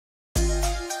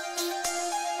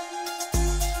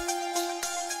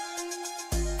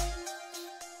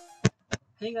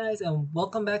Hey guys, and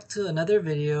welcome back to another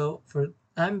video for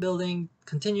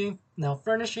continuing now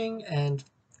furnishing and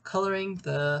coloring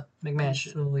the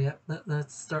McMansion. So yeah,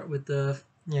 let's start with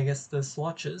I guess the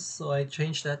swatches. So I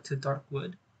changed that to dark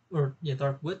wood,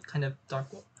 dark wood, kind of dark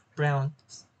brown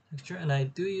texture, and I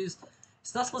do use,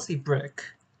 it's not supposed to be brick,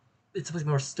 it's supposed to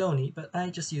be more stony, but I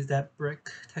just use that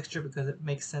brick texture because it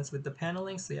makes sense with the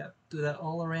paneling. So yeah, do that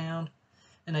all around,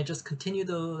 and I just continue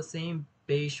the same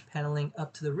beige paneling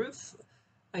up to the roof.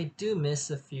 I do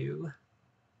miss a few,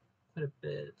 quite a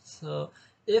bit. So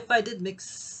if I did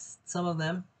mix some of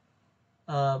them,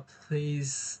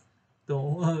 please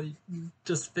don't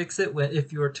just fix it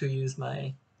if you were to use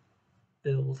my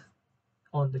build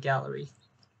on the gallery.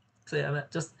 So yeah, I'm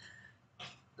just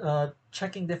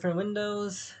checking different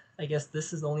windows. I guess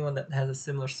this is the only one that has a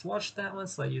similar swatch to that one,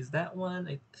 so I use that one.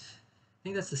 I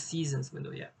think that's the seasons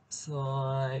window, yeah. So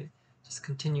I just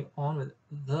continue on with it.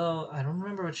 Though I don't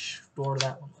remember which door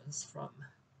that one was from.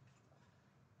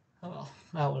 Oh well,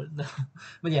 I wouldn't know.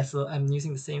 But yeah, so I'm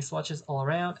using the same swatches all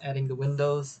around, adding the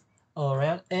windows all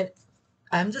around, and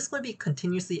I'm just going to be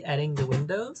continuously adding the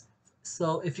windows.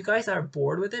 So if you guys are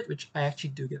bored with it, which I actually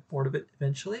do get bored of it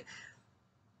eventually,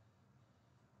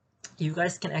 you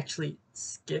guys can actually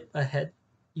skip ahead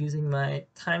using my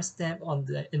timestamp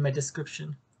in my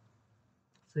description.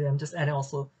 So yeah, I'm just adding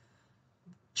also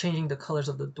changing the colors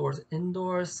of the doors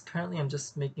indoors. Currently, I'm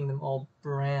just making them all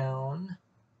brown.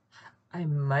 I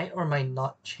might or might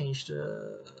not change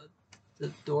the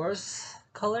doors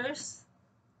colors.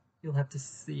 You'll have to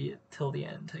see it till the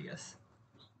end, I guess.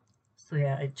 So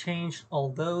yeah, I changed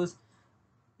all those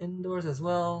indoors as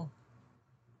well.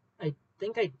 I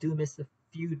think I do miss a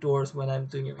few doors when I'm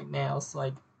doing it right now, so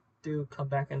I do come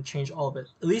back and change all of it.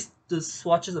 At least the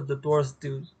swatches of the doors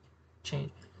do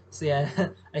change. So yeah,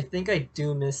 I think I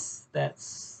do miss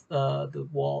the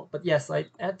wall. But yes, I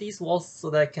add these walls so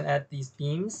that I can add these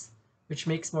beams, which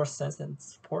makes more sense than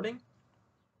supporting.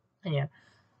 And yeah,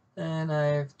 and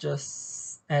I've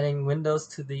just adding windows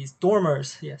to these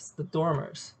dormers. Yes, the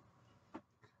dormers.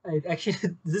 I actually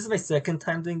this is my second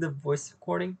time doing the voice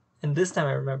recording, and this time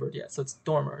I remembered. Yeah, so it's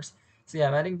dormers. So yeah,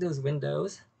 I'm adding those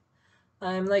windows.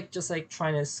 I'm just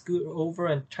trying to scoot over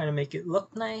and trying to make it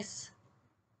look nice.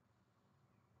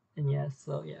 And yeah,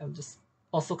 so yeah, I'm just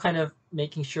also kind of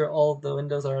making sure all of the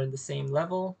windows are in the same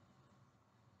level.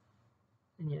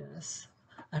 And yes,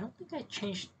 I don't think I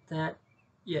changed that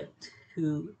yet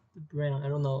to the brown. I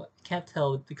don't know. I can't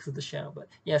tell because of the shadow, but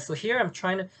yeah. So here I'm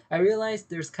trying to. I realized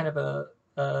there's kind of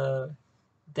a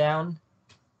down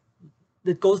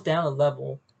that goes down a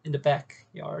level in the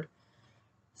backyard.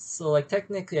 So like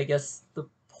technically, I guess the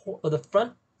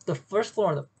first floor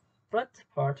on the front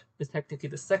part is technically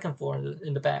the second floor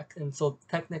in the back, and so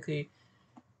technically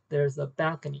there's a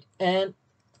balcony. And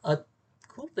a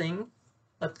cool thing,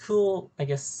 a cool, I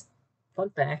guess, fun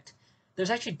fact, there's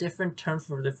actually different terms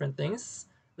for different things.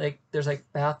 Like there's like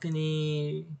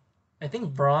balcony, I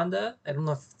think veranda. I don't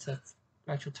know if it's an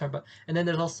actual term, but and then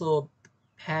there's also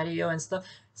patio and stuff.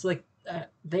 So like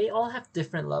they all have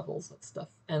different levels of stuff.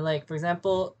 And like for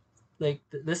example, like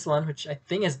this one, which I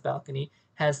think is balcony,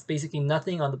 has basically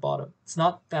nothing on the bottom. It's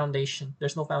not foundation.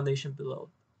 There's no foundation below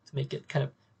to make it kind of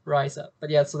rise up.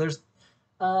 But yeah, so there's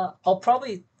I'll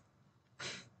probably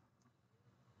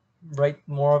write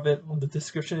more of it on the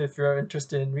description if you're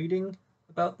interested in reading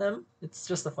about them. It's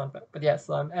just a fun fact. But yeah,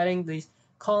 so I'm adding these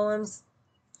columns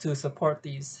to support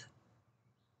these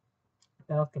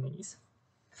balconies.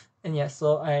 And yeah,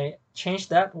 so I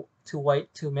changed that to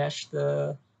white to match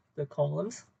the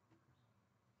columns.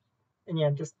 And yeah,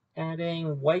 I'm just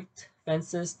adding white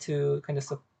fences to kind of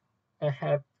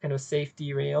have kind of a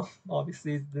safety rail.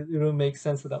 Obviously, it don't make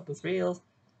sense without those rails.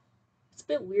 It's a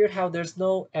bit weird how there's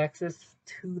no access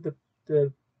to the,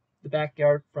 the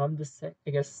backyard from this, I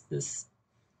guess, this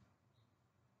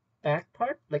back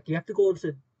part. Like you have to go to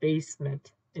the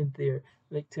basement in there,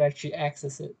 like to actually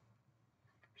access it.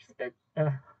 Which is a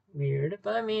bit weird,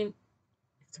 but I mean,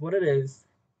 it's what it is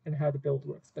and how the build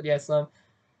works. But yes,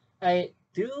 I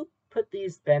do put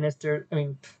these banister, I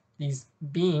mean, these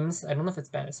beams. I don't know if it's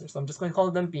banisters, so I'm just going to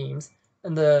call them beams.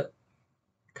 And the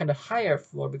kind of higher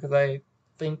floor because I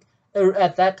think, or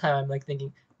at that time, I'm like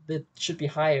thinking that should be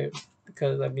higher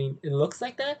because I mean it looks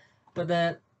like that, but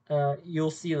then you'll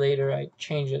see later I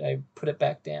change it. I put it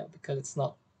back down because it's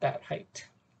not that height.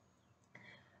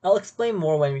 I'll explain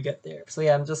more when we get there. So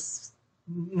yeah, I'm just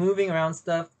moving around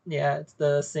stuff. Yeah, it's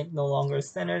the sink no longer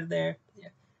centered there. Yeah.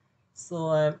 So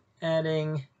I'm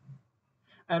adding.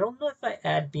 I don't know if I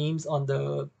add beams on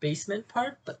the basement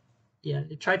part, but yeah,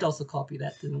 I tried to also copy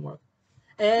that, didn't work.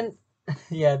 And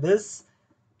yeah, this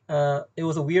it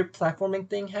was a weird platforming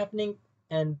thing happening.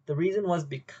 And the reason was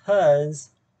because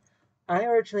I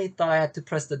originally thought I had to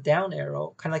press the down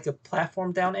arrow, kind of like a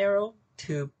platform down arrow,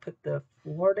 to put the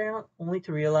floor down, only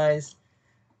to realize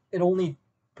it only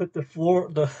put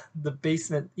the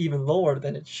basement even lower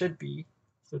than it should be.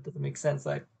 So it doesn't make sense.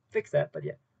 So I fixed that, but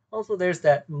yeah. Also, there's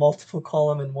that multiple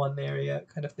column in one area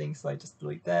kind of thing, so I just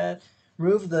delete that.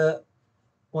 Remove the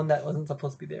one that wasn't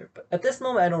supposed to be there. But at this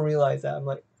moment, I don't realize that. I'm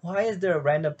like, why is there a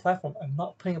random platform? I'm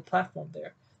not putting a platform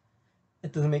there.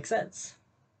 It doesn't make sense.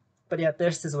 But yeah,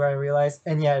 this is where I realized.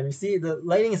 And yeah, you see, the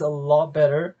lighting is a lot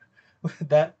better with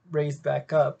that raised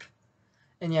back up.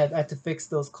 And yeah, I had to fix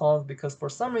those columns because for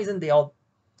some reason they all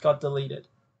got deleted.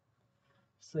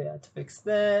 So yeah, I had to fix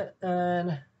that.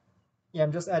 And yeah,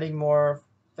 I'm just adding more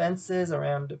fences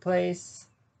around the place.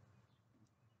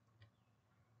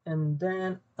 And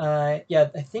then yeah,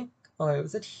 I think, oh,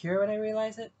 was it here when I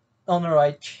realized it? Oh no,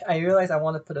 I realized I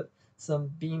want to put up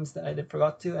some beams that I did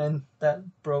forgot to, and that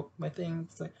broke my thing.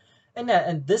 So, and yeah,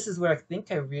 and this is where I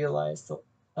think I realized. So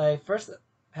I first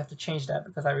have to change that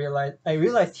because I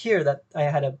realized here that I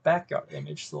had a backyard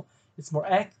image, so it's more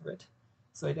accurate.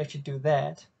 So I should do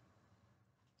that,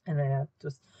 and then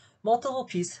just multiple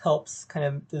piece helps kind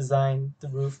of design the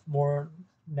roof more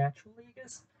naturally, I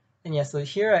guess. And yeah, so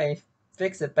here I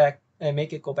fix it back, I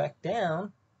make it go back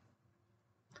down.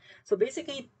 So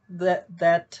basically,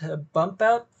 that bump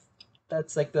out,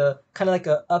 that's like the kind of like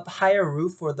a up higher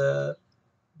roof for the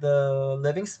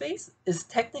living space, is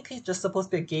technically just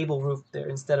supposed to be a gable roof there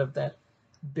instead of that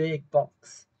big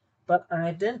box. But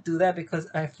I didn't do that because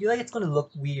I feel like it's going to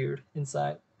look weird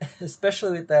inside,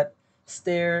 especially with that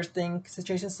stair thing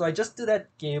situation. So I just do that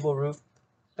gable roof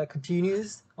that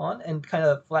continues on and kind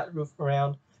of flat roof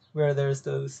around where there's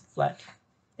those flat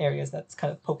areas that's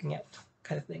kind of poking out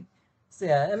kind of thing. So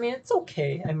yeah, I mean, it's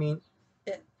okay. I mean,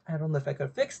 I don't know if I could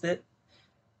have fixed it.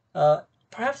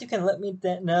 Perhaps you can let me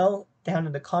know down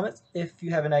in the comments if you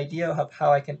have an idea of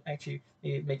how I can actually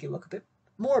maybe make it look a bit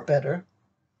more better.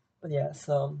 But yeah,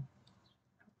 so,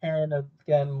 and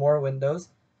again, more windows.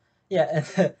 Yeah,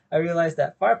 and I realized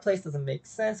that fireplace doesn't make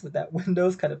sense with that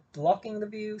windows kind of blocking the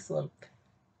view, so I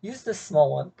use this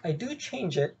small one. I do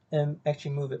change it and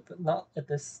actually move it, but not at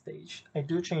this stage. I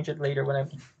do change it later when I'm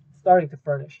starting to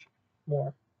furnish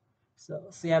more. So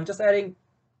yeah, I'm just adding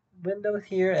window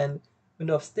here and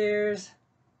window upstairs.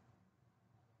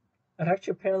 I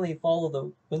actually apparently follow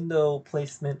the window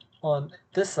placement on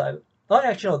this side. Oh,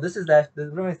 actually, no, this is that.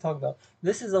 What am I talking about?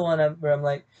 This is the one where I'm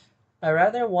like, I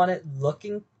rather want it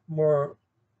looking more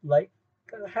like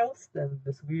a house than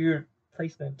this weird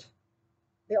placement.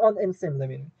 Yeah, on in sim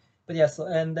living. But yeah, so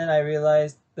and then I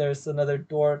realized there's another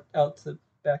door out to the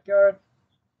backyard.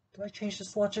 Do I change the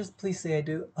swatches? Please say I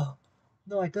do. Oh,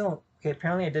 no, I don't. Okay,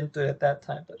 apparently I didn't do it at that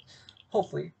time, but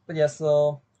hopefully. But yeah,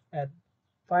 so and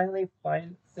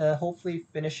hopefully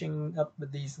finishing up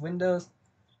with these windows.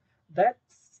 That's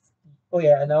oh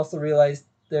yeah, and I also realized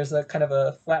there's a kind of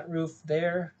a flat roof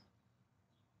there,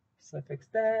 so I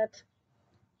fixed that.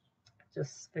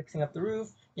 Just fixing up the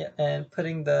roof, yeah, and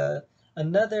putting the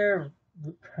another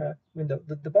window.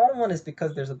 The bottom one is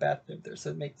because there's a bathroom there,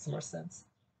 so it makes more sense.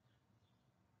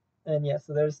 And yeah,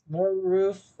 so there's more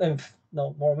roof,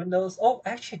 no, more windows. Oh,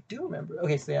 actually, I do remember.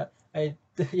 Okay, so yeah,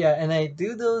 yeah, and I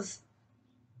do those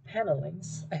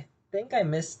panelings. I think I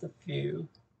missed a few,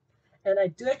 and I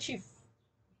do actually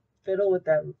fiddle with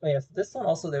that. Oh, yes, this one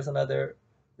also there's another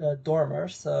dormer.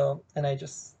 So and I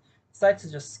just decided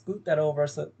to just scoot that over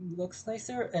so it looks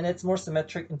nicer and it's more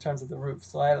symmetric in terms of the roof.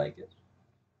 So I like it.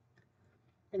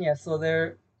 And yeah, so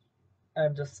there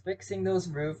I'm just fixing those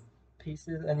roof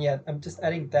pieces, and yeah, I'm just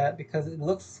adding that because it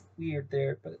looks weird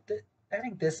there, but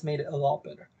adding this made it a lot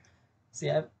better. So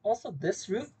yeah, also this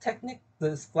roof technique,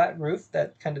 this flat roof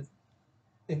that kind of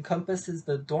encompasses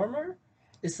the dormer,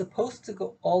 is supposed to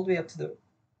go all the way up to the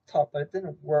top, but it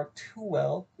didn't work too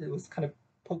well. It was kind of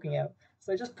poking out,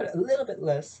 so I just put it a little bit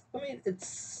less. I mean,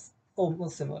 it's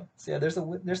almost similar. So yeah,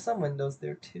 there's some windows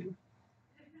there too.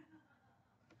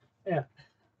 Yeah,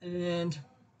 and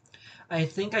I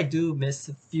think I do miss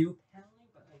a few paneling,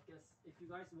 but I guess if you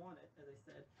guys want it, as I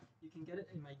said, you can get it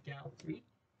in my gallery,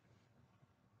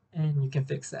 and you can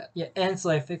fix that. Yeah, and so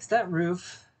I fixed that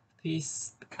roof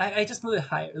piece. I just moved it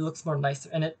higher. It looks more nicer,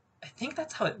 and I think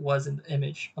that's how it was in the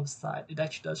image on the side. It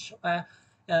actually does show.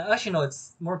 Actually, no,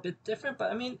 it's more a bit different,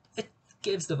 but I mean, it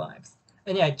gives the vibes.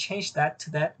 And yeah, I changed that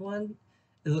to that one.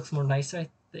 It looks more nicer, I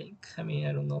think. I mean,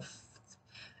 I don't know if,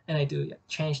 and I do, yeah,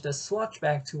 change the swatch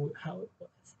back to how it was.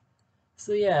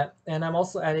 So yeah, and I'm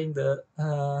also adding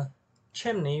the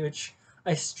chimney, which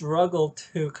I struggle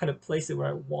to kind of place it where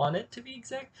I want it to be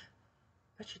exact.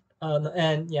 Actually,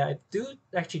 and yeah, I do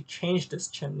actually change this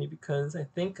chimney because I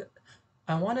think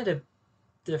I wanted it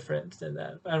different than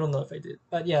that. I don't know if I did,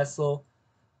 but yeah. So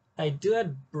I do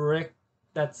add brick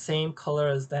that same color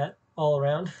as that all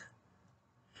around.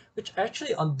 Which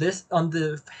actually on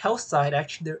the house side,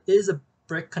 actually there is a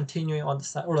brick continuing on the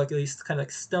side, or like at least kind of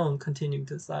like stone continuing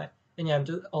to the side. And yeah, I'm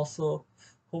just also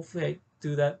hopefully I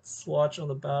do that swatch on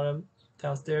the bottom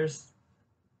downstairs.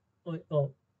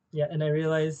 Oh yeah, and I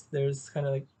realized there's kind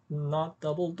of like not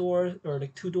double door or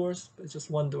like two doors, but it's just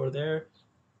one door there,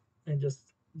 and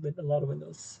just with a lot of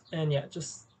windows. And yeah,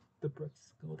 just the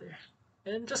bricks go there,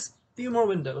 and just a few more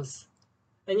windows.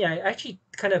 And yeah, I actually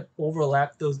kind of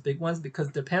overlap those big ones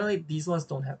because apparently these ones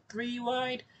don't have three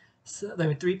wide, so I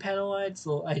mean three panel wide.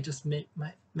 So I just make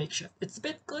my makeshift. It's a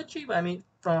bit glitchy, but I mean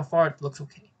from afar it looks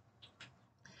okay.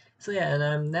 So yeah, and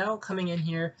I'm now coming in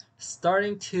here,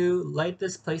 starting to light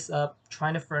this place up,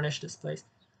 trying to furnish this place.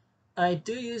 I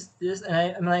do use this,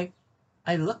 and I'm like,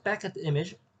 I look back at the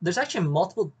image. There's actually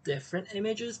multiple different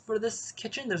images for this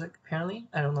kitchen. There's like apparently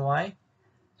I don't know why.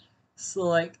 So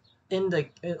like in the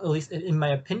at least in my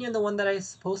opinion, the one that I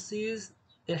supposed to use,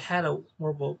 it had a more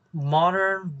of a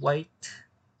modern white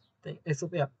thing. So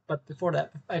yeah, but before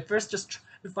that, I first just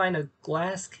tried to find a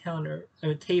glass counter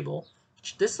or table.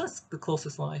 Which this was the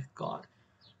closest one I got.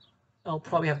 I'll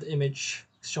probably have the image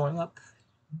showing up,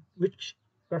 which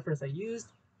reference I used.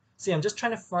 See, I'm just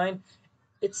trying to find.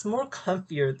 It's more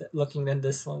comfier looking than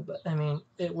this one, but I mean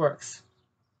it works.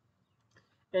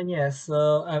 And yeah,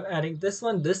 so I'm adding this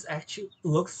one. This actually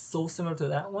looks so similar to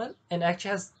that one, and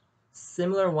actually has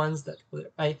similar ones that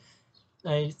I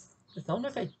I don't know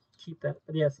if I keep that,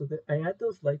 but yeah. So I add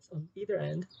those lights on either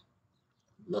end.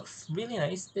 Looks really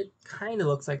nice. It kind of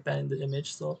looks like that in the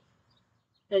image. So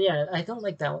and yeah, I don't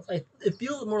like that one. It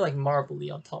feels more like marbly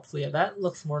on top. So yeah, that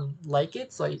looks more like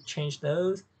it. So I changed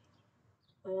those.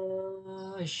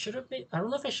 I should have made. I don't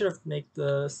know if I should have made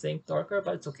the sink darker,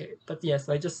 but it's okay. But yes,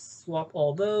 I just swap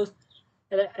all those.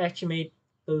 And I actually made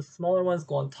those smaller ones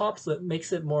go on top, so it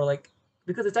makes it more like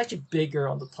because it's actually bigger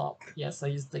on the top. Yes, I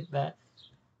used like that.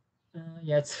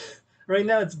 Yeah, it's right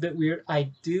now it's a bit weird.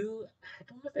 I don't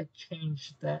know if I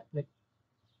changed that. Like,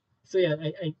 so yeah,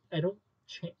 I don't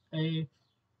change. I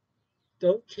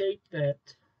don't take that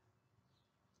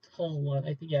tall one.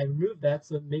 I think yeah, I removed that,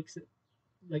 so it makes it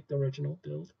like the original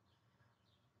build.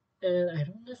 And I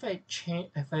don't know if I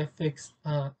change if I fix.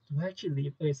 Do I actually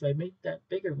leave? Okay, so I made that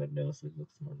bigger window so it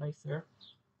looks more nicer.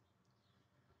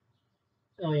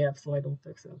 Oh yeah, so I don't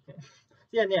fix it. Okay.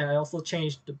 Yeah, yeah. I also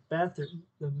changed the bathroom,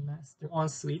 the master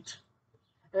ensuite.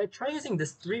 And I try using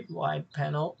this three wide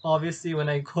panel. Obviously, when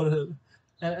I go to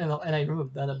and I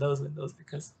removed none of those windows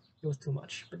because it was too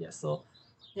much. But yeah, so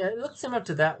yeah, it looks similar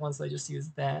to that one, so I just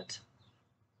used that.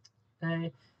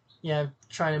 I yeah,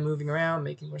 trying to moving around,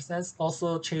 making more sense.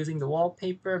 Also choosing the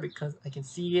wallpaper because I can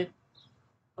see it.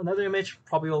 Another image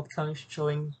probably will come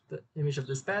showing the image of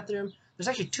this bathroom. There's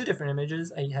actually two different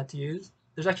images I had to use.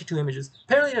 There's actually two images.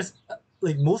 Apparently, there's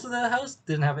like most of the house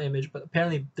didn't have an image, but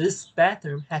apparently this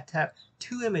bathroom had to have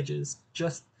two images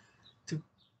just to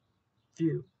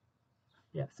view.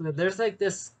 Yeah, so there's like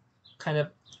this kind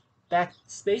of back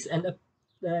space, and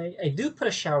I do put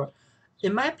a shower.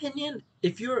 In my opinion,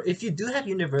 if you do have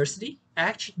university, I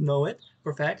actually know it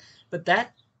for a fact, but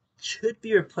that should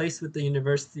be replaced with the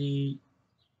university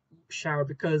shower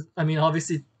because I mean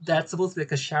obviously that's supposed to be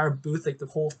like a shower booth, like the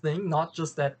whole thing, not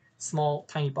just that small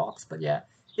tiny box. But yeah,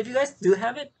 if you guys do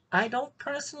have it, I don't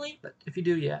personally, but if you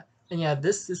do, yeah. And yeah,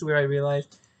 this is where I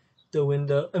realized the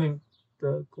window. I mean,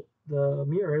 the the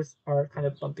mirrors are kind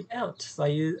of bumping out. So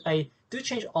I do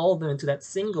change all of them into that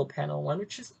single panel one,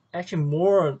 which is actually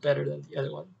more better than the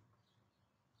other one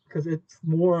because it's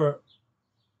more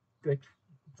like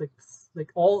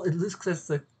like all it looks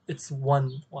like it's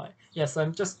one wide. Yeah, so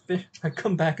I'm just I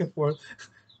come back and forth.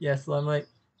 Yeah, so I'm like,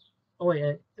 oh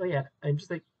yeah, I'm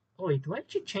just like, oh wait, do I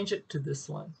actually change it to this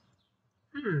one?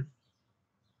 Hmm.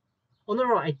 Oh no,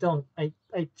 no, I don't. I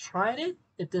tried it.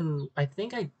 It didn't. I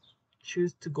think I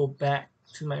choose to go back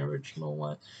to my original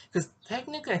one because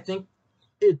technically I think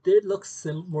it did look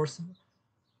more sim.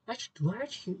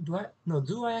 Actually,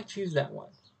 do I actually use that one?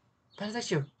 That's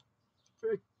actually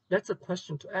very, that's a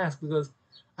question to ask because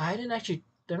I didn't actually.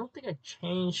 I don't think I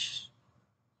changed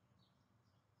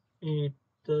it,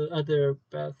 the other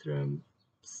bathrooms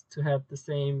to have the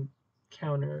same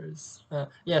counters.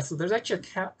 Yeah, so there's actually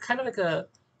kind of like a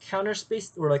counter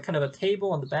space or like kind of a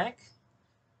table on the back.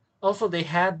 Also, they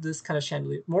had this kind of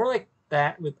chandelier, more like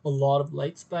that with a lot of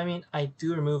lights. But I mean, I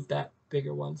do remove that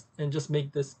bigger ones and just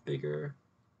make this bigger.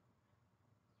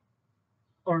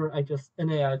 Or I just and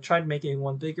yeah, I tried making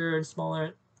one bigger and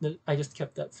smaller. I just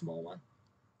kept that small one.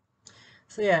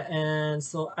 So yeah, and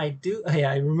so I do.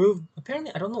 Yeah, I removed.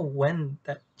 Apparently, I don't know when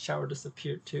that shower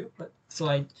disappeared too. But so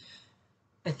I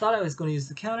thought I was going to use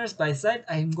the counters, but I said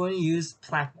I'm going to use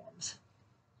platforms.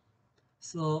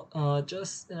 So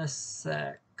just in a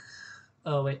sec.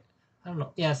 Oh wait, I don't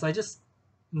know. Yeah, so I just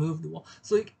moved the wall.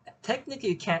 So technically,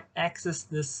 you can't access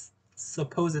this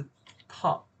supposed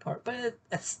top part, but it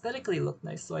aesthetically looked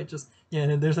nice. So I just yeah,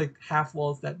 and there's like half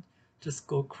walls that just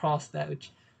go across that,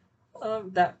 which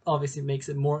that obviously makes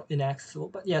it more inaccessible.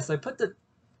 But yes, I put the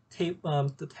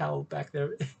towel back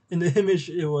there. In the image,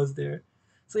 it was there.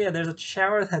 So yeah, there's a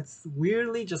shower that's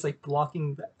weirdly just like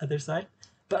blocking the other side.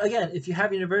 But again, if you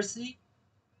have university,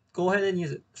 go ahead and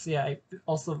use it. So yeah, I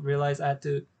also realized I had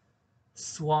to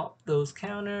swap those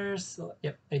counters. So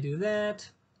yep, I do that.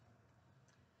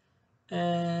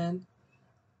 And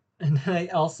and then I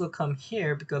also come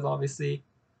here because obviously,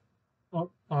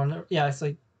 on yeah. So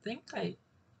I think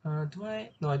do I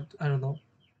no I don't know.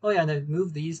 Oh yeah, and I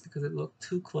moved these because it looked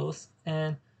too close.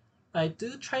 And I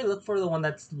do try to look for the one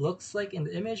that looks like in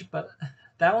the image, but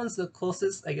that one's the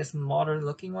closest, I guess, modern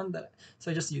looking one. That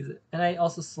so I just use it, and I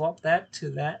also swap that to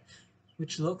that,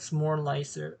 which looks more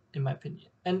nicer in my opinion.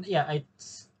 And yeah, I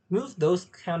moved those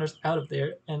counters out of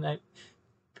there, and I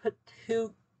put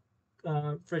two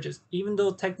fridges, even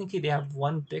though technically they have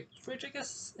one big fridge, I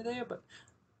guess, in there, but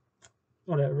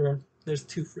whatever. There's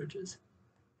two fridges.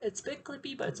 It's a bit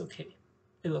clippy, but it's okay.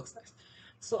 It looks nice.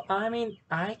 So I mean,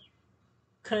 I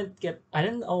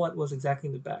didn't know what was exactly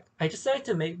in the back. I decided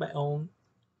to make my own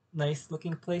nice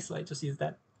looking place, so I just used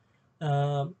that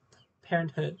um,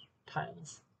 Parenthood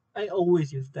tiles. I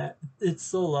always use that. It's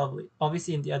so lovely.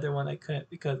 Obviously, in the other one I couldn't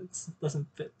because it doesn't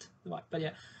fit the vibe. But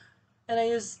yeah, and I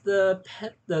used the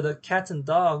cats and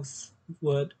dogs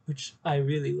wood, which I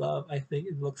really love. I think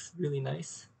it looks really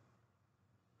nice.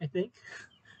 I think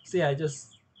so. Yeah, I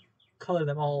just color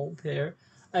them all there.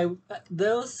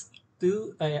 Those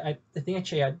do I think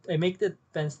actually I make the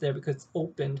fence there because it's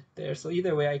opened there. So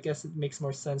either way, I guess it makes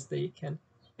more sense that you can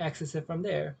access it from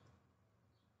there.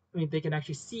 I mean, they can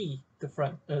actually see the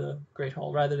front of the Great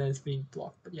Hall rather than it's being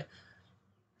blocked. But yeah,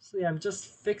 so yeah, I'm just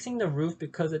fixing the roof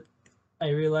because I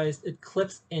realized it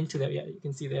clips into there. Yeah, you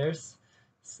can see there's.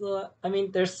 So I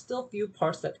mean, there's still few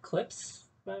parts that clips,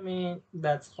 but I mean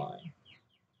that's fine.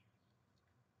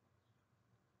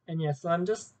 And yeah, so I'm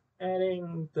just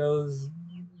adding those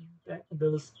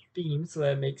beams so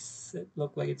that it makes it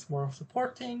look like it's more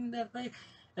supporting that way.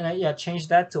 And I yeah changed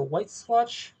that to white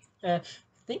swatch. And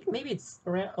I think maybe it's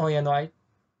around. Oh yeah, no, I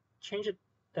changed it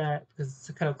that because it's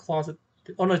a kind of closet.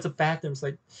 Oh no, it's a bathroom. So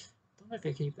I don't know if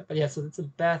I keep that, but yeah, so it's a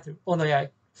bathroom. Oh no, yeah,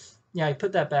 I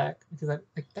put that back because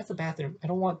like that's a bathroom. I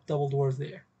don't want double doors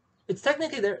there. It's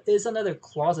technically there is another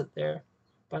closet there,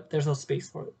 but there's no space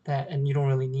for that, and you don't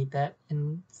really need that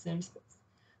in Sims.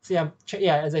 So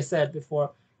yeah, as I said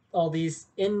before, all these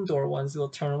indoor ones will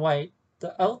turn white.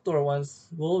 The outdoor ones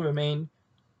will remain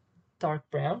dark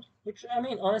brown, which I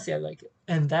mean honestly I like it.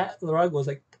 And that rug was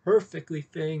like perfectly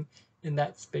fitting in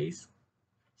that space,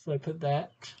 so I put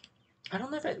that. I don't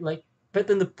know if I like, but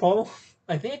then the problem,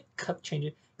 I think I kept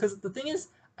changing because the thing is,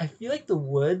 I feel like the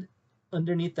wood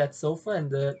underneath that sofa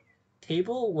and the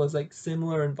table was like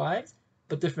similar in vibes,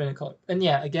 but different in color. And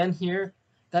yeah, again here,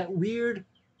 that weird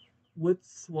wood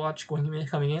swatch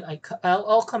coming in.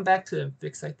 I'll come back to it and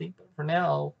fix I think, but for now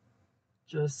I'll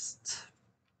just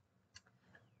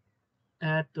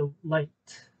add the light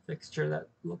fixture that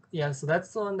look yeah. So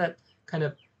that's the one that kind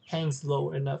of hangs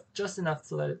low enough, just enough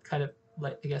so that it kind of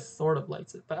like I guess sort of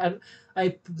lights it. But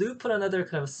I do put another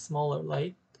kind of smaller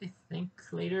light I think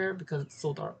later because it's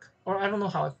so dark. Or I don't know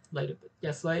how I light it, but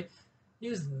yeah. So I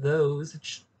used those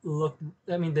which look.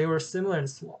 I mean they were similar in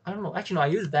swatch. I don't know. Actually no, I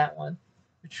used that one,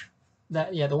 which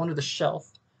that yeah the one with the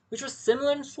shelf, which was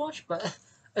similar in swatch, but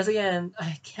as again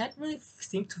I can't really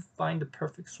seem to find the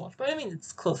perfect swatch. But I mean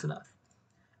it's close enough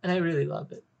and I really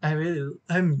love it.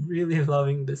 I'm really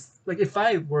loving this. Like, if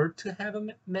I were to have a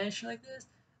mansion like this,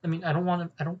 I mean, I don't want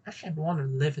to. I don't actually. I don't want to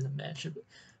live in a mansion,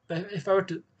 but if I were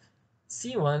to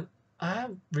see one, I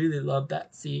really love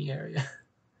that seating area.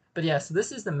 But yeah, so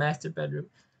this is the master bedroom.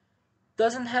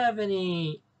 Doesn't have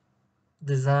any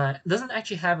design. Doesn't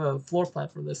actually have a floor plan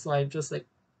for this. So I just like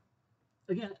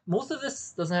again, most of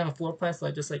this doesn't have a floor plan. So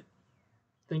I just like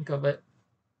think of it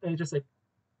and just like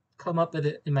come up with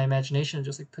it in my imagination and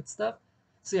just like put stuff.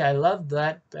 So yeah, I love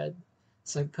that bed.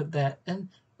 So I put that and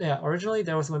yeah, originally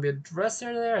there was gonna be a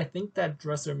dresser there. I think that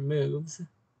dresser moves.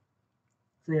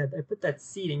 So yeah, I put that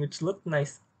seating which looked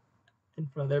nice in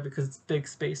front of there because it's big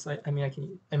space. So I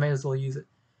mean I might as well use it.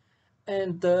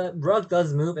 And the rug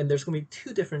does move and there's gonna be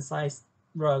two different size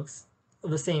rugs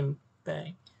the same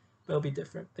thing, but it'll be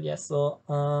different. But yeah,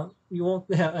 so you won't.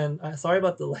 Yeah, and sorry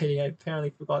about the lighting. I apparently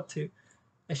forgot to.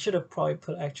 I should have probably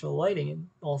put actual lighting in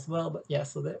as well. But yeah,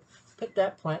 so that put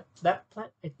that plant. That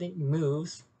plant I think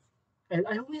moves. And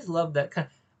I always love that kind.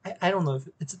 I don't know if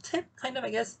it's a tip, kind of. I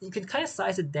guess you can kind of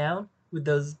size it down with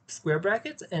those square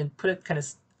brackets and put it kind of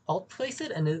alt place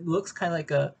it, and it looks kind of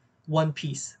like a one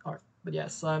piece art. But yeah,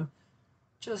 so I'm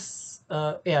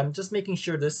just making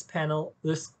sure this panel,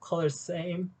 this color is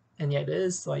same, and yeah, it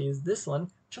is. So I use this one,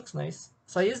 which looks nice.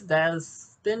 So I use that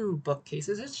as thin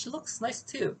bookcases, which looks nice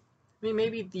too. I mean,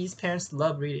 maybe these parents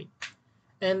love reading,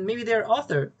 and maybe they're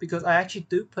author because I actually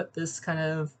do put this kind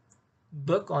of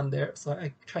book on there. So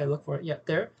I try to look for it. Yeah,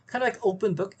 there, kind of like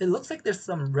open book. It looks like there's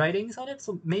some writings on it.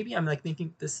 So maybe I'm like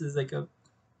thinking this is like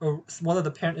or one of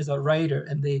the parent is a writer,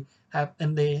 and they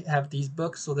have these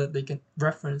books so that they can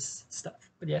reference stuff.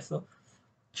 But yeah, so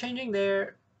changing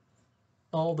there,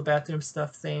 all the bathroom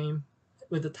stuff same,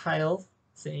 with the tile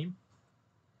same,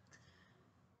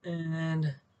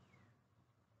 and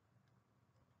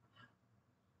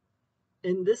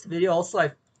in this video also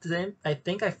I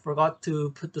think I forgot to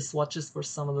put the swatches for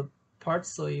some of the parts,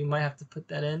 so you might have to put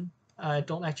that in. I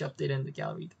don't actually update it in the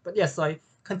gallery, but yeah, so I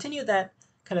continue that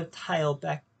kind of tile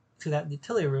back to that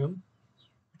utility room,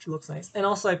 which looks nice. And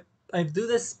also I do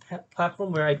this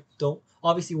platform where I don't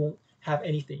obviously won't have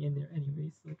anything in there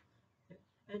anyways. So,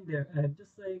 and there, I'm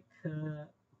just like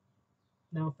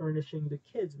now furnishing the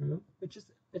kids' room, which is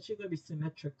actually going to be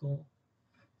symmetrical.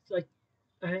 So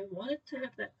I wanted to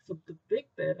have that. So the big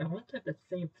bed, I want to have that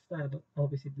same style, but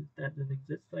obviously that doesn't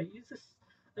exist. So I use this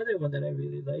other one that I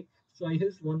really like. So I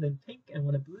used one in pink and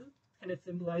one in blue, and it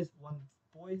symbolized one's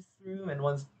boys' room and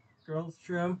one's girls'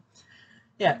 room.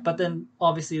 Yeah, but then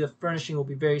obviously the furnishing will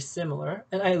be very similar,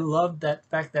 and I love that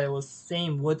fact that it was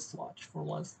same wood swatch for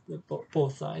once,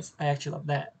 both sides. I actually love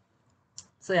that.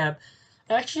 So yeah,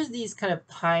 I actually use these kind of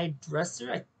high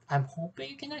dresser. I'm hoping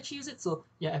you can actually use it. So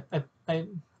yeah, I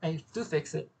do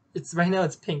fix it. It's right now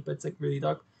it's pink, but it's like really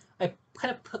dark. I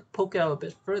kind of poke it out a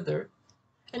bit further,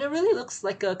 and it really looks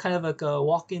like a kind of like a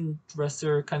walk-in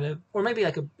dresser kind of, or maybe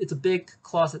like it's a big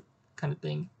closet kind of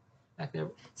thing back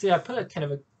there. So yeah, I put a kind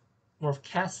of a more of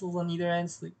castles on either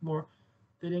ends, like more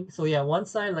fitting. So yeah, one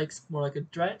side likes more like a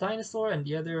dinosaur, and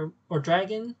the other, or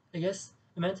dragon, I guess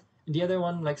I meant, and the other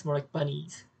one likes more like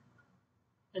bunnies.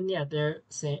 And yeah, they're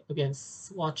saying again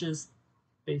swatches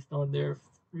based on their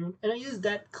room. And I used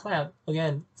that cloud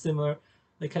again, similar,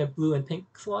 like kind of blue and pink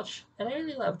swatch, and I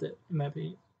really loved it in my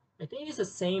opinion. I think it's the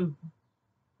same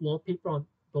wallpaper on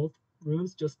both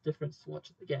rooms, just different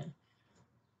swatches again.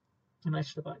 I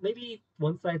matched the vibe. Maybe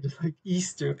one side is like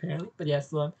Easter apparently, but yeah.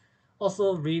 So I'm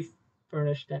also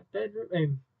refurnished that bedroom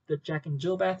and the Jack and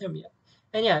Jill bathroom. Yeah,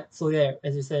 and yeah. So there,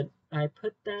 as you said, I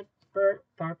put that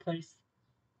fireplace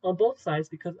on both sides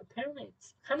because apparently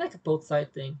it's kind of like a both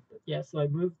side thing. But yeah, so I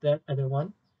moved that other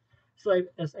one. So I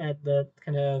just add the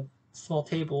kind of small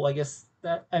table. I guess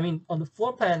that I mean on the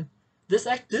floor plan, this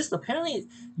apparently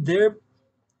their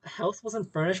house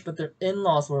wasn't furnished, but their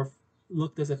in-laws were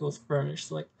looked as if it was furnished.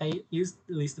 So like I used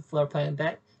at least the floor plan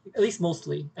that at least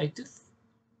mostly. I do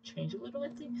change a little, I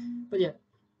think, but yeah,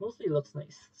 mostly it looks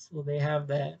nice. So they have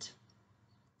that.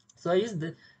 So I used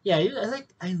the yeah.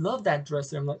 I love that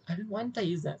dresser. I'm like, why didn't I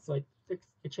use that? So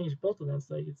I changed both of them.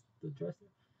 So I used the dresser.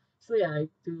 So yeah, I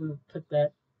do put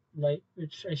that light,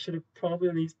 which I should have probably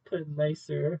at least put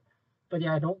nicer. But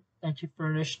yeah, I don't actually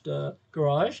furnish the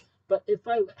garage. But if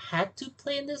I had to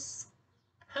play in this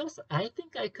house, I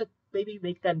think I could maybe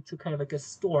make that into kind of like a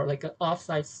store, like an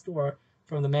offsite store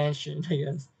from the mansion, I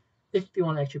guess. If you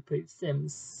want to actually play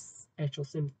Sims, actual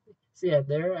Sims. So yeah,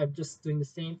 there I'm just doing the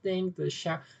same thing. The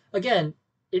shower again.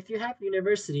 If you have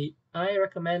university, I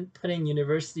recommend putting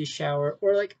university shower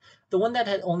or like the one that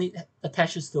had only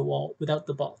attaches to the wall without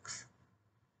the box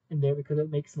in there because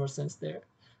it makes more sense there.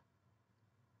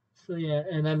 So yeah,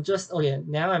 and I'm just oh yeah,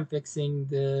 now I'm fixing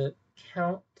the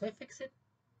count. Did I fix it?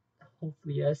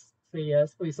 Hopefully yes. Say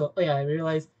yes. Okay, so oh yeah, I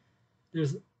realized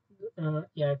there's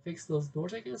yeah, I fixed those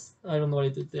doors, I guess. I don't know what I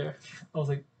did there. I was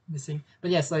like missing.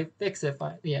 But yes, I fixed it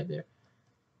fine. Yeah, there.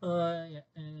 Yeah,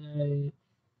 and I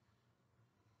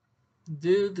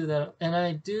do that, and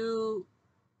I do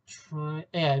try.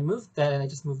 Yeah, I moved that, and I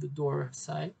just moved the door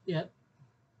side. Yeah,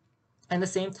 and the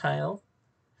same tile,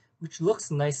 which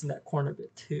looks nice in that corner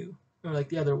bit too, or like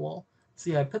the other wall.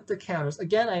 So yeah, I put the counters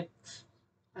again. I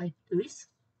at least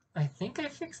I think I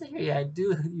fixed it here. Yeah, I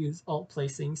do use alt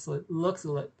placing, so it looks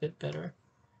a little bit better.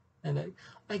 And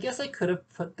I guess I could have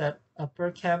put that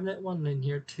upper cabinet one in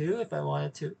here too if I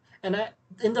wanted to. And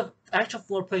in the actual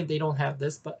floor plan they don't have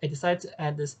this, but I decided to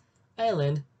add this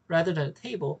island rather than a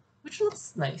table which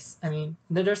looks nice. I mean,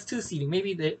 there's two seating.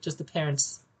 Maybe just the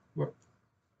parents were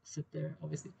sit there,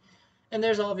 obviously. And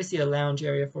there's obviously a lounge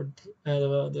area for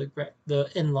the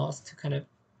in-laws to kind of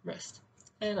rest,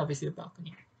 and obviously a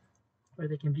balcony where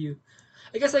they can view.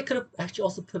 I guess I could have actually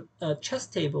also put a chess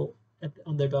table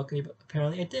on their balcony, but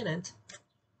apparently I didn't.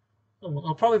 Oh, well,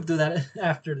 I'll probably do that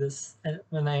after this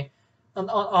when I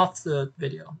off the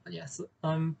video. But yeah, so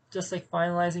just like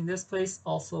finalizing this place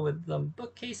also with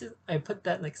bookcases. I put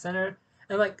that like center,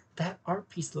 and like that art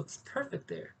piece looks perfect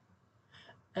there.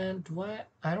 And why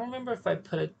I don't remember if I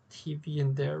put a TV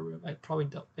in their room. I probably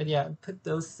don't. But yeah, put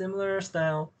those similar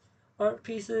style art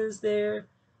pieces there,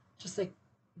 just like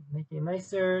making it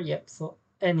nicer. Yep. So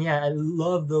and yeah, I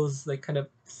love those like kind of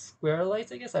square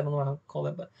lights. I guess I don't know how to call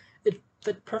it, but it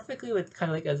fit perfectly with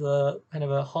kind of like as a kind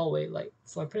of a hallway light.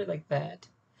 So I put it like that,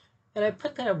 and I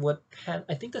put kind of wood pan.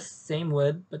 I think the same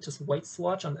wood, but just white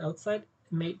swatch on the outside.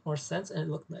 It made more sense and it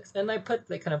looked nice. And I put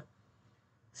like kind of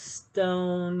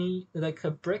stony, like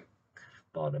a brick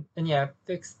bottom. And yeah, I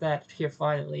fixed that here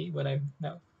finally when I'm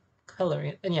now coloring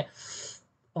it. And yeah,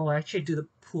 oh, I actually do the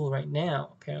pool right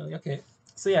now, apparently. Okay,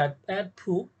 so yeah, add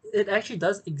pool. It actually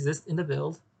does exist in the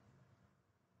build.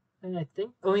 And I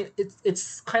think, I mean,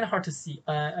 it's kind of hard to see.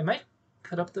 I might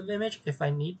put up the image if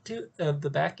I need to of the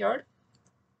backyard.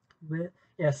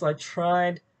 Yeah, so I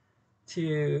tried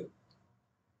to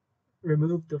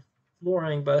remove the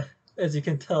flooring, but as you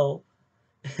can tell,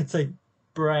 it's like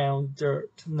brown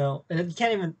dirt. No, and you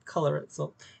can't even color it.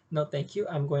 So no, thank you.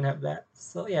 I'm going to have that.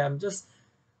 So yeah,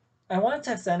 I wanted to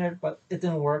have centered, but it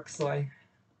didn't work. So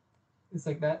it's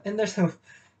like that. And there's no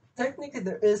technically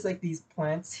there is like these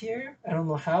plants here. I don't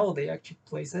know how they actually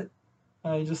place it.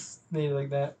 I just made it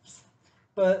like that.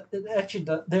 But it actually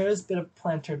does. There is a bit of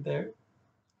planter there,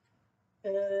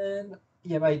 and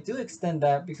yeah, but I do extend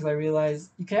that because I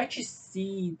realize you can actually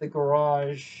see the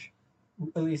garage,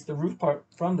 at least the roof part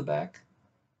from the back.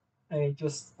 I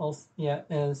just also yeah,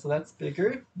 and so that's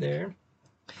bigger there,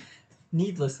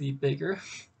 needlessly bigger,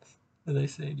 as I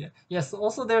say. Yeah, yeah. So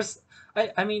also there's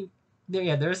I mean there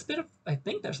yeah there's a bit of I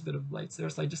think there's a bit of lights there.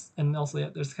 So I just and also yeah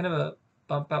there's kind of a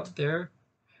bump out there,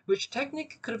 which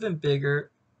technically could have been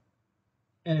bigger,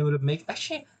 and it would have made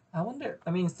actually I wonder.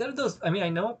 I mean instead of those I mean I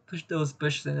know I pushed those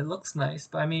bushes and it looks nice,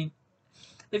 but I mean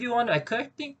if you want, I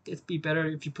could think it'd be better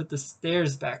if you put the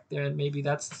stairs back there, and maybe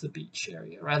that's the beach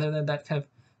area rather than that kind of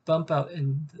bump out.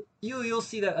 And you'll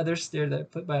see that other stair that I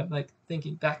put by. I'm like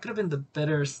thinking that could have been the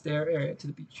better stair area to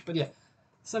the beach. But yeah,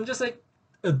 so I'm just like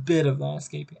a bit of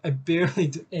landscaping. I barely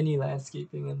do any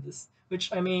landscaping in this.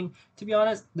 Which I mean, to be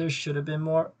honest, there should have been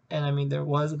more, and I mean there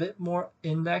was a bit more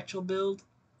in the actual build.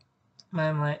 But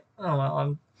I'm like, oh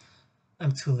well,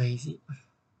 I'm too lazy.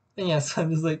 And yeah, so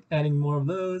I'm just like adding more of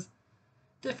those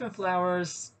different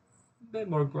flowers, a bit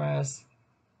more grass.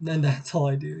 Then that's all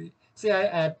I do. See, I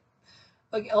add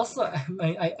like also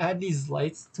I add these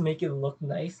lights to make it look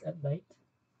nice at night,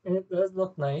 and it does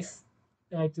look nice.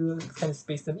 And I do kind of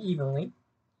space them evenly,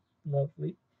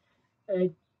 lovely. And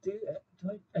I do.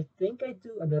 I think I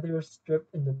do another strip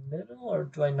in the middle, or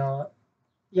do I not?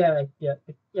 Yeah, yep,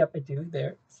 I do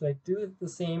there. So I do the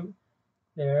same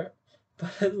there,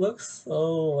 but it looks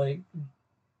so like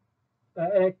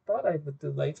I thought I would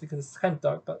do lights because it's kind of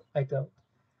dark, but I don't.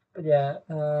 But yeah,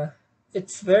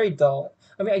 it's very dull.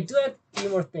 I mean, I do add a few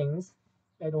more things.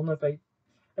 I don't know if I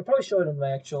probably show it in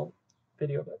my actual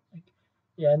video, but like,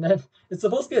 yeah, and then it's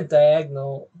supposed to be a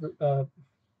diagonal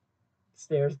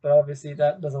stairs, but obviously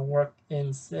that doesn't work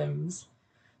in Sims.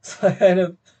 So I kind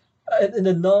of, in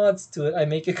the nods to it, I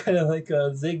make it kind of like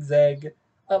a zigzag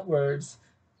upwards.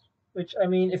 Which I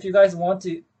mean, if you guys want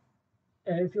to,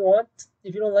 and if you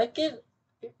don't like it,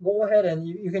 go ahead and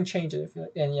you can change it if you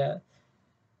like. And yeah,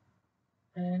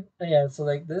 and yeah, so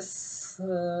like this,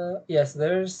 yes,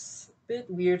 there's a bit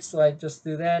weird, so I just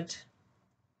do that.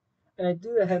 And I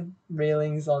do have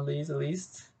railings on these at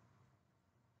least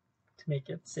to make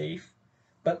it safe.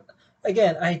 But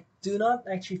again, I do not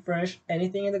actually furnish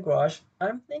anything in the garage.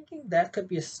 I'm thinking that could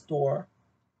be a store.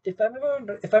 If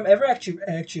I'm ever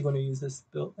actually going to use this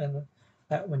build, and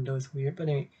that window is weird. But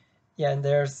anyway, yeah, and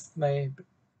there's my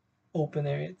open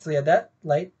area. So yeah, that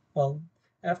light. Well,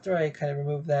 after I kind of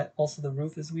remove that, also the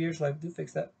roof is weird, so I do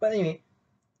fix that. But anyway,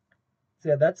 so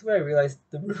yeah, that's where I realized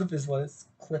the roof is what is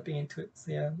clipping into it.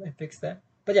 So yeah, I fixed that.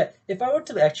 But yeah, if I were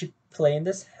to actually play in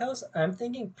this house, I'm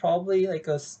thinking probably like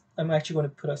I'm actually going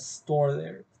to put a store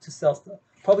there to sell stuff.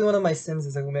 Probably one of my Sims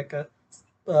is going to make a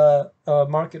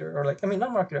marketer or like I mean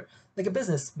not marketer, like a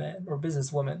businessman or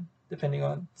businesswoman, depending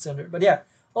on gender. But yeah,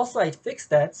 also I fixed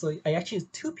that, so I actually use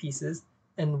two pieces,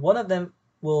 and one of them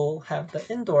will have the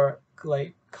indoor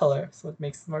like color, so it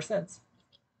makes more sense.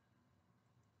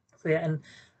 So yeah, and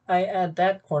I add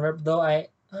that corner, though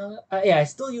yeah, I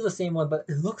still use the same one, but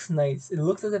it looks nice. It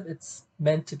looks as if it's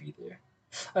meant to be there.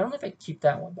 I don't know if I keep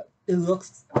that one, but it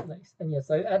looks nice. And yes,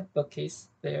 I add bookcase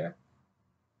there,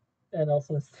 and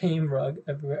also the same rug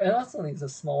everywhere. And also it's a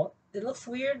small. It looks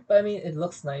weird, but I mean it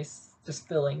looks nice, just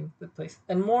filling the place.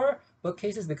 And more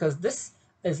bookcases because this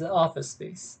is an office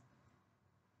space.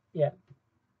 Yeah,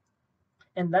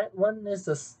 and that one is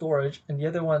the storage, and the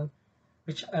other one,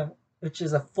 which which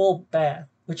is a full bath,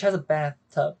 which has a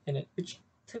bathtub in it. Which,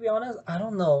 to be honest, I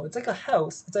don't know. It's like a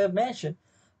house. It's like a mansion,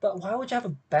 but why would you have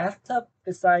a bathtub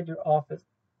beside your office?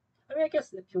 I mean, I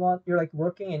guess if you want, you're like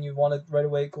working and you want to right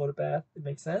away go to bath, it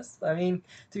makes sense. I mean,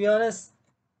 to be honest,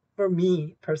 for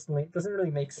me personally, it doesn't really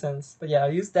make sense. But yeah, I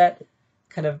use that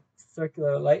kind of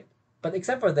circular light. But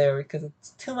except for there, because it's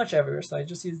too much everywhere, so I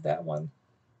just use that one.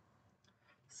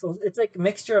 So it's like a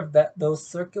mixture of those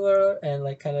circular and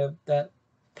like kind of that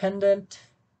pendant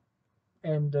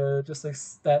and just like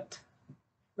that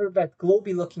or that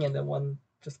globy looking and then one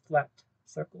just flat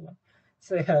circle one.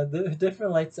 So yeah, the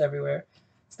different lights everywhere.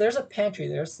 So there's a pantry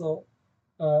there. So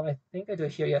I think I do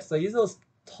it here. Yeah, so I use those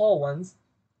tall ones,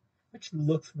 which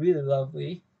looks really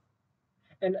lovely.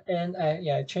 And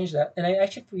I changed that, and I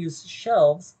actually use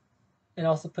shelves and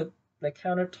also put the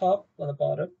countertop on the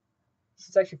bottom. So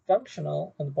it's actually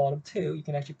functional on the bottom too. You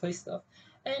can actually place stuff.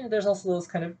 And there's also those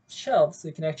kind of shelves so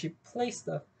you can actually place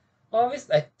stuff.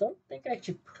 Obviously, I don't think I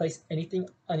actually place anything,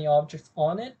 any objects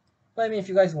on it. But I mean, if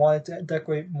you guys wanted to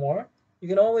decorate more, you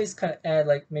can always kind of add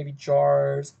like maybe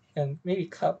jars and maybe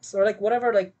cups or like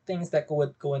whatever like things that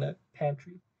would go in a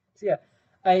pantry. So yeah,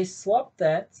 I swapped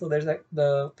that. So there's like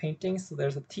the paintings. So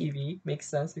there's a TV. Makes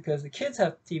sense because the kids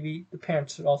have TV. The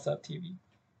parents should also have TV.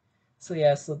 So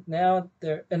yeah, so now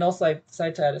there, and also I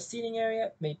decided to add a seating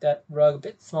area, made that rug a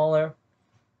bit smaller,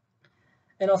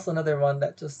 and also another one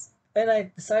that just, and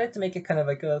I decided to make it kind of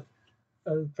like a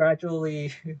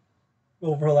gradually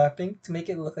overlapping to make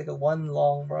it look like a one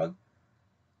long rug,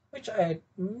 which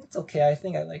it's okay, I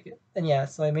think I like it. And yeah,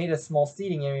 so I made a small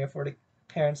seating area for the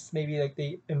parents, maybe like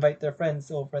they invite their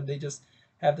friends over and they just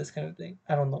have this kind of thing.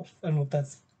 I don't know if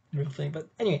that's a real thing, but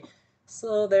anyway,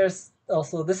 so there's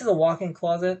also, this is a walk-in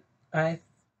closet. I,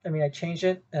 I mean, I changed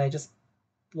it and I just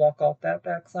block off that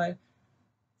backside.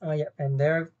 Yeah, and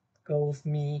there goes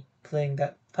me playing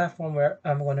that platform where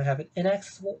I'm going to have it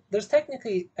inaccessible. There's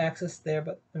technically access there,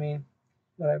 but I mean,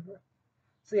 whatever.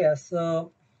 So yeah,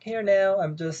 so here now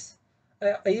I'm just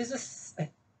I use this. I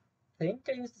think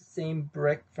I use the same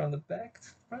brick from the back to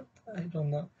front. I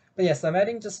don't know, but yes, I'm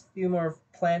adding just a few more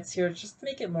plants here just to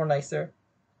make it more nicer.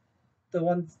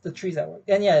 The trees that work,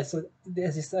 and yeah. So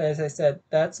as I said,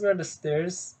 that's where the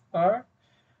stairs are.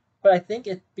 But I think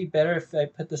it'd be better if I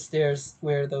put the stairs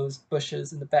where those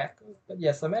bushes in the back go. But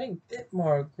yes, I'm adding a bit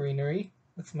more greenery.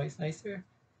 Looks much nicer.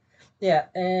 Yeah,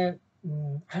 and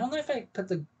I don't know if I put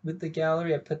the with the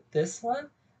gallery. I put this one,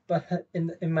 but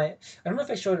in my I don't know if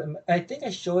I showed it. I think I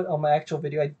showed it on my actual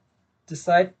video. I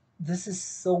decide this is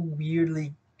so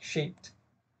weirdly shaped.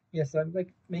 Yes, I'm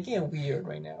like making it weird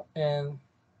right now, and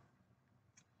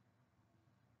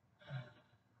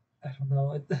I don't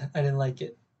know. I didn't like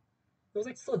it. It was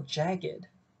like so jagged.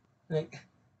 Like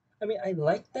I mean, I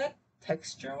like that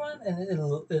texture one,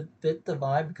 and it fit the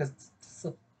vibe because it's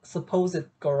supposed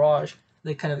garage,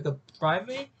 like kind of like a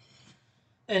driveway,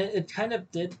 and it kind of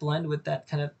did blend with that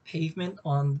kind of pavement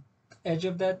on the edge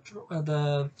of that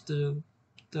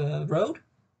the road,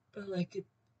 but like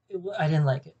I didn't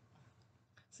like it.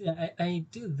 So yeah, I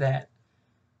do that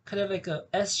kind of like a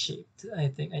S shaped. I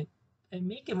think I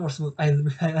make it more smooth. I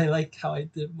like how I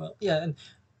did well. Yeah, and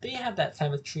they have that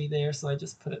kind of tree there, so I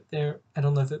just put it there. I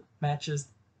don't know if it matches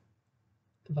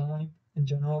vibe in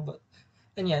general, but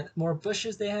and yeah, more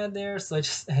bushes they had there, so I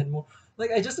just had more.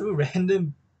 Like I just do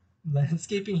random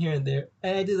landscaping here and there,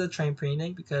 and I do the train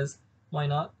painting because why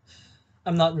not?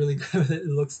 I'm not really good with it. It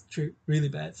looks really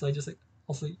bad, so I just like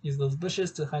also use those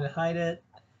bushes to kind of hide it.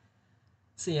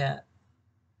 So yeah,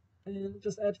 and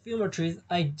just add a few more trees.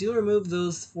 I do remove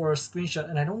those for a screenshot,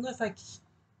 and I don't know if I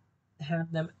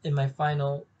have them in my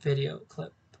final video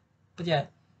clip. But yeah,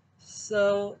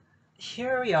 so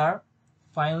here we are,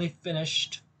 finally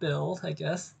finished build, I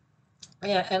guess.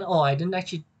 Yeah, and oh, I didn't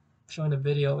actually show in the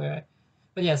video where,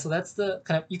 but yeah, so that's the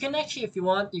kind of, you can actually, if you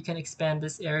want, you can expand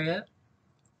this area,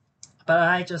 but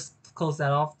I just close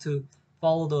that off to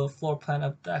follow the floor plan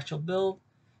of the actual build.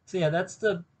 So yeah, that's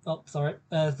the, oh, sorry.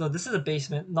 So this is a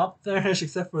basement, not finished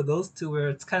except for those two where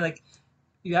it's kind of like,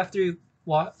 you have to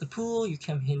walk the pool, you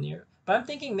come in here. But I'm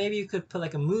thinking maybe you could put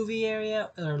like a movie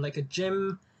area or like a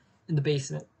gym in the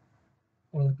basement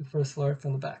or like the first floor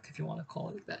from the back if you want to call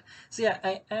it like that. So yeah,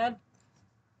 I add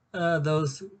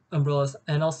those umbrellas,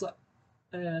 and also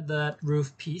that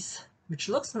roof piece, which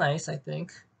looks nice, I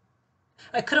think.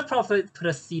 I could have probably put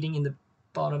a seating in the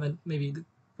bottom, and maybe the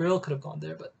grill could have gone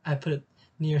there, but I put it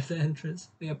near the entrance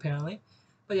thing apparently.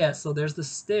 But yeah, so there's the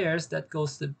stairs that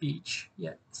goes to the beach.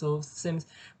 Yeah, so Sims.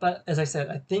 But as I said,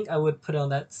 I think I would put it on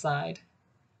that side.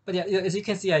 But yeah, as you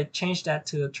can see, I changed that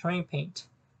to a terrain paint.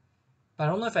 But I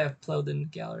don't know if I uploaded in the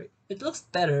gallery. It looks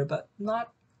better, but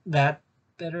not that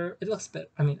better. It looks better.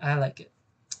 I mean, I like it.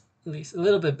 At least a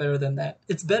little bit better than that.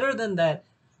 It's better than that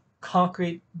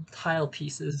concrete tile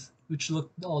pieces, which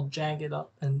look all jagged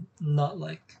up and not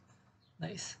like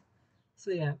nice.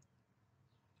 So yeah,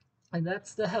 and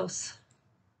that's the house.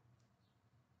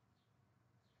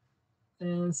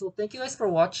 And so thank you guys for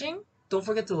watching. Don't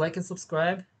forget to like and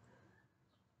subscribe.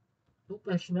 Oh,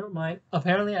 actually, never mind.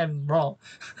 Apparently, I'm wrong.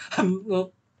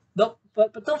 Well, no,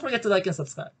 but don't forget to like and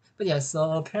subscribe. But yeah,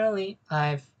 so apparently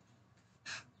I've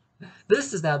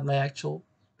this is not my actual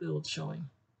build showing.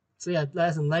 So yeah,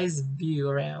 that's a nice view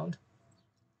around.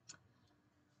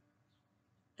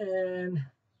 And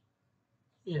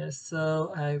yeah,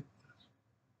 so I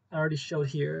already showed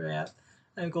here. Yeah,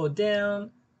 I go down.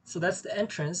 So that's the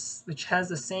entrance, which has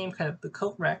the same kind of the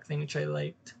coat rack thing, which I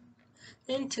liked.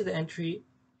 Into the entry,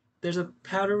 there's a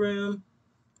powder room,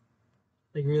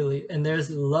 like really, and there's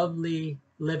a lovely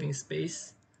living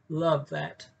space. Love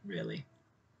that, really.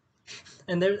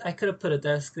 And there, I could have put a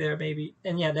desk there maybe.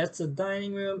 And yeah, that's a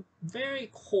dining room. Very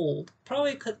cold.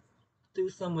 Probably could do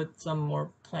some with some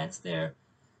more plants there.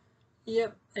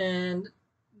 Yep, and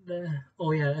the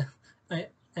oh yeah, I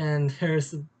and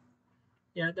there's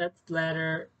yeah, that's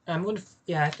ladder. I'm gonna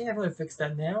yeah, I think I'm gonna fix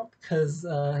that now because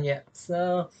yeah,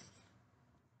 so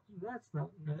that's not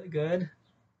good.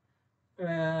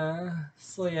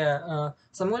 So yeah,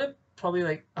 so I'm gonna probably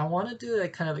like I want to do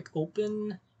like kind of like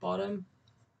open bottom.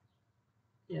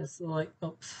 Yeah, so like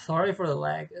oh sorry for the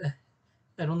lag.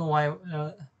 I don't know why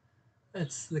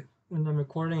it's like when I'm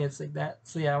recording it's like that.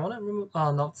 So yeah, I want to remove.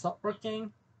 Oh no, it's not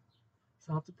working.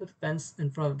 So I have to put fence in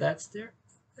front of that stair.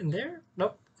 And there?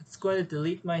 Nope. It's going to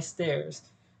delete my stairs.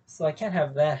 So I can't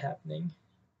have that happening.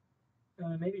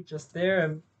 Maybe just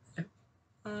there.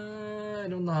 I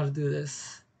don't know how to do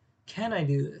this. Can I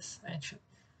do this, actually?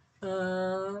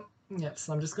 Yeah,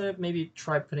 so I'm just going to maybe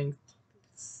try putting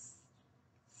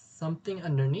something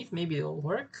underneath. Maybe it'll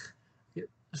work. Yeah,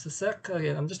 just a sec. Okay,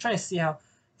 I'm just trying to see how.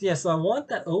 Yeah, so I want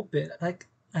that open. Like,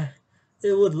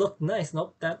 it would look nice.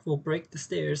 Nope, that will break the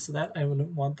stairs, so that I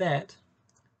wouldn't want that.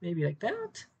 Maybe like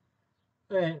that.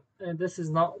 Okay, this is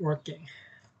not working.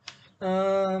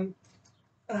 Um,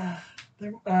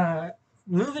 uh,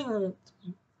 moving.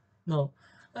 No,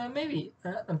 maybe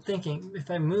I'm thinking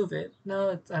if I move it.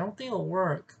 No, I don't think it'll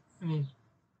work. I mean,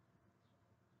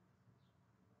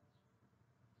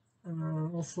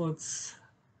 also it's.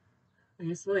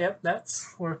 Okay, so yep,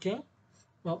 that's working.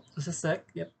 Well, just a sec.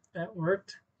 Yep, that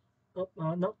worked. Oh,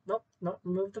 nope, nope, not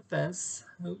remove the fence.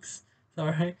 Oops,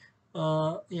 sorry.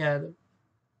 Yeah,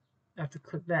 I have to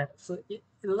click that. So it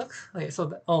looks okay.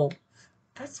 So oh,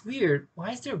 that's weird.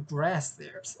 Why is there grass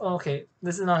there? Okay,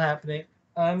 this is not happening.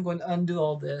 I'm going to undo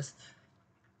all this.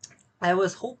 I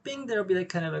was hoping there'll be like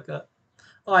kind of like a.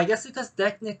 Oh, I guess because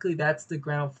technically that's the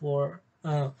ground floor.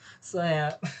 So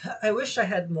yeah, I wish I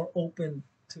had more open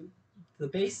to the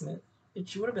basement.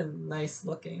 It would have been nice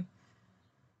looking.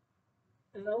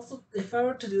 And also, if I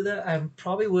were to do that, I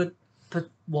probably would put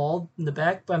wall in the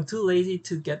back, but I'm too lazy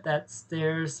to get that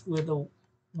stairs with the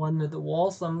one with the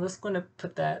wall, so I'm just going to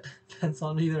put that fence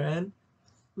on either end.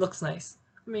 Looks nice.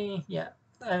 I mean, yeah,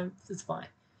 it's fine.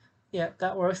 Yeah,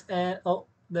 that works. And oh,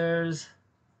 there's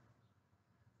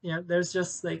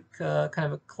just like kind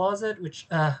of a closet, which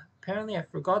apparently I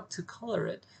forgot to color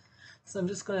it. So I'm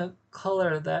just gonna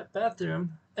color that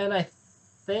bathroom, and I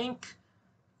think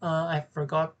I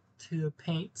forgot to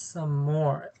paint some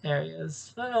more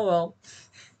areas. But oh well,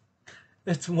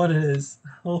 it's what it is.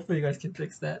 Hopefully you guys can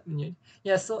fix that.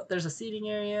 Yeah, so there's a seating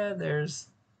area. There's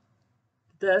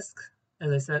a desk,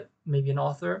 as I said, maybe an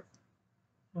author.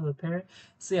 Of the parent.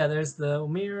 So yeah, there's the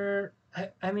mirror.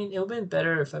 I mean, it would have been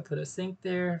better if I put a sink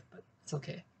there, but it's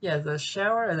okay. Yeah, the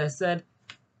shower, as I said,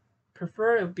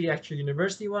 prefer it would be actually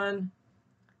university one,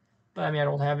 but I mean, I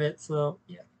don't have it, so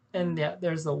yeah. And yeah,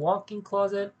 there's a walk-in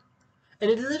closet, and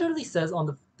it literally says on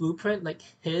the blueprint like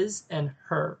his and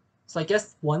her. So I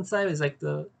guess one side is like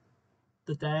the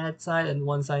dad side, and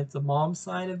one side's the mom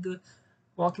side of the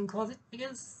walk-in closet, I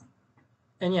guess.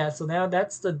 And yeah, so now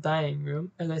that's the dining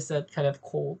room. As I said, kind of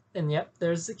cold. And yep,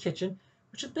 there's the kitchen,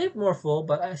 which is a bit more full,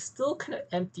 but I still kind of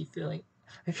empty feeling.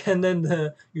 And then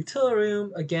the utility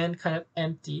room, again, kind of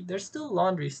empty. There's still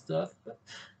laundry stuff, but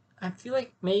I feel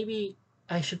like maybe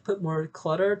I should put more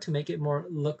clutter to make it more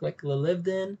look like lived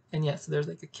in. And yeah, so there's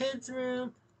like a kid's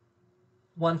room,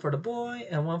 one for the boy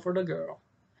and one for the girl,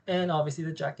 and obviously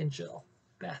the Jack and Jill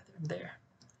bathroom there.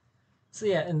 So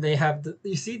yeah, and they have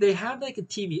you see they have like a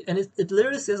TV, and it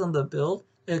literally says on the build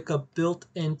like a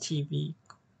built-in TV.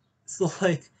 So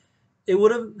like it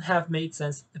wouldn't have made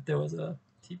sense if there was a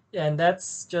TV. Yeah, and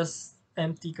that's just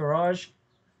empty garage.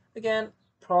 Again,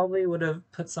 probably would have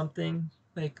put something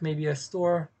like maybe a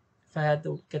store if I had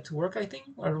to get to work, I think,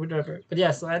 or whatever. But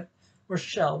yeah, so I had more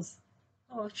shelves.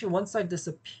 Oh, actually, one side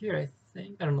disappeared, I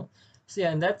think. I don't know. So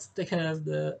yeah, and that's the kind of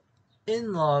the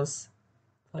in-laws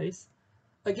place.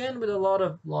 Again, with a lot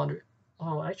of laundry.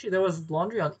 Oh, actually, there was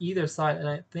laundry on either side, and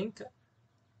I think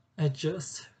I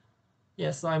just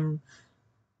yes,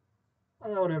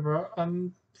 whatever.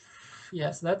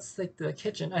 Yes, that's like the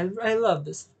kitchen. I love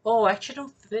this. Oh, I actually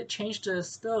don't fit change the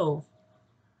stove.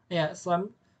 Yeah, so I'm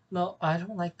no, I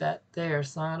don't like that there,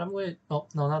 son. I'm going. Oh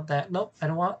no, not that. Nope, I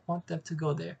don't want them to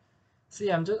go there. See,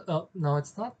 I'm just. Oh no,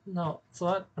 it's not. No,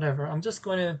 so whatever. I'm just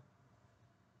going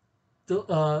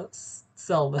to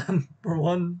sell them for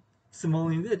one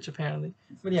simoleon each apparently.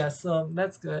 But yeah, so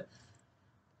that's good.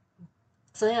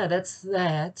 So yeah, that's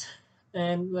that.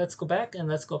 And let's go back and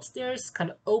let's go upstairs. Kind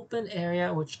of open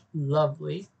area, which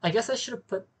lovely. I guess I should have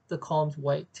put the columns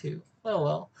white too. Oh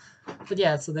well. But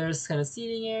yeah, so there's kind of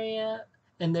seating area,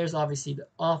 and there's obviously the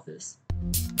office.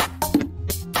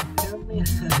 Apparently,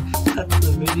 I cut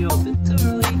the video a bit too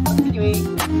early. But anyway,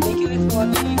 thank you guys for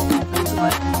watching. Don't forget to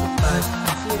like and subscribe.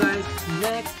 And see you guys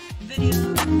next video.